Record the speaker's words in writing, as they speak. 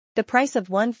The price of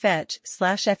one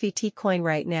Fetch/FET coin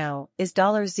right now is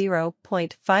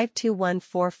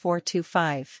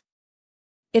 $0.52144425.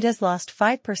 It has lost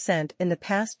 5% in the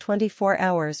past 24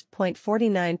 hours.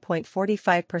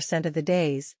 49.45% of the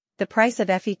days, the price of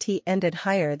FET ended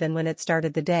higher than when it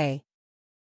started the day.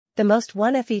 The most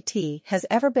one FET has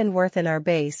ever been worth in our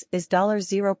base is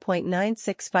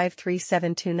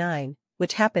 $0.9653729,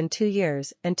 which happened 2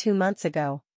 years and 2 months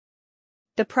ago.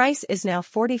 The price is now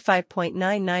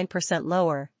 45.99%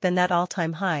 lower than that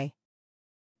all-time high.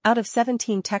 Out of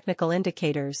 17 technical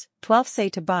indicators, 12 say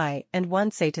to buy and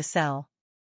 1 say to sell.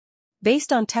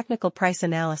 Based on technical price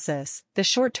analysis, the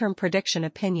short-term prediction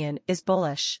opinion is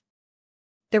bullish.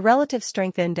 The Relative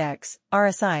Strength Index,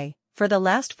 RSI, for the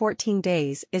last 14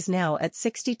 days is now at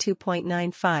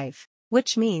 62.95,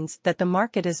 which means that the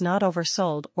market is not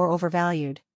oversold or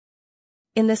overvalued.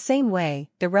 In the same way,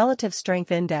 the Relative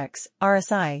Strength Index,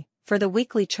 RSI, for the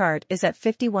weekly chart is at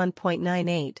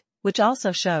 51.98, which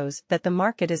also shows that the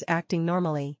market is acting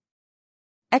normally.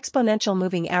 Exponential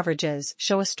moving averages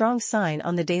show a strong sign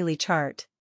on the daily chart.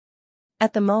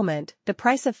 At the moment, the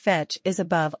price of Fetch is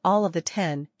above all of the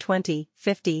 10, 20,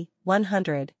 50,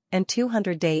 100, and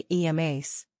 200-day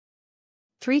EMAs.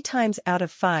 3 times out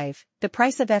of 5, the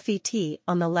price of FET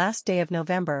on the last day of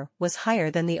November was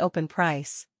higher than the open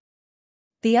price.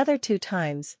 The other 2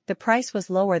 times, the price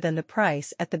was lower than the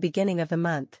price at the beginning of the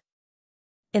month.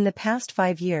 In the past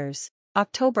 5 years,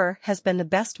 October has been the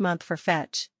best month for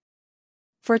Fetch.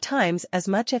 4 times as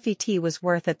much FET was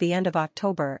worth at the end of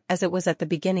October as it was at the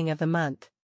beginning of the month.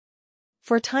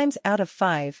 4 times out of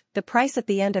 5, the price at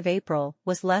the end of April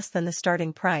was less than the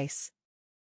starting price.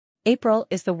 April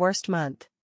is the worst month.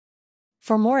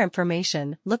 For more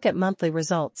information, look at monthly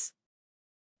results.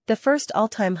 The first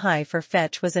all-time high for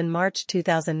Fetch was in March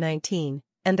 2019,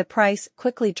 and the price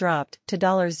quickly dropped to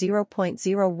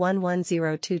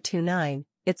 $0.01102229,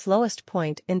 its lowest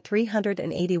point in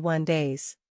 381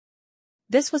 days.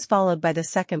 This was followed by the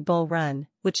second bull run,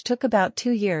 which took about 2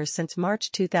 years since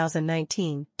March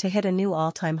 2019 to hit a new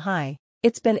all-time high.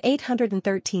 It's been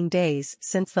 813 days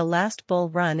since the last bull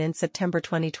run in September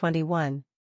 2021.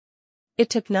 It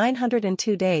took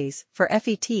 902 days for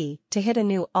FET to hit a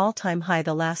new all-time high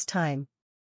the last time.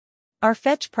 Our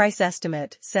Fetch price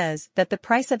estimate says that the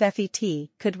price of FET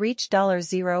could reach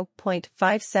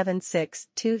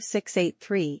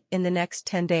 $0.5762683 in the next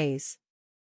 10 days.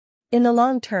 In the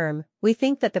long term, we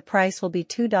think that the price will be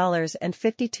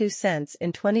 $2.52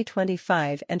 in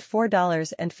 2025 and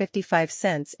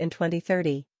 $4.55 in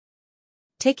 2030.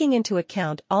 Taking into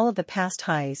account all of the past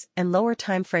highs and lower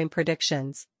timeframe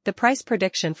predictions, the price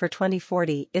prediction for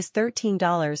 2040 is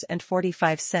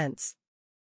 $13.45.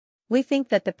 We think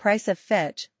that the price of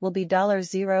Fetch will be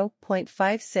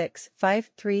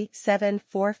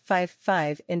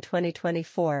 $0.565374555 in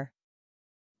 2024.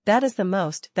 That is the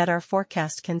most that our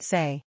forecast can say.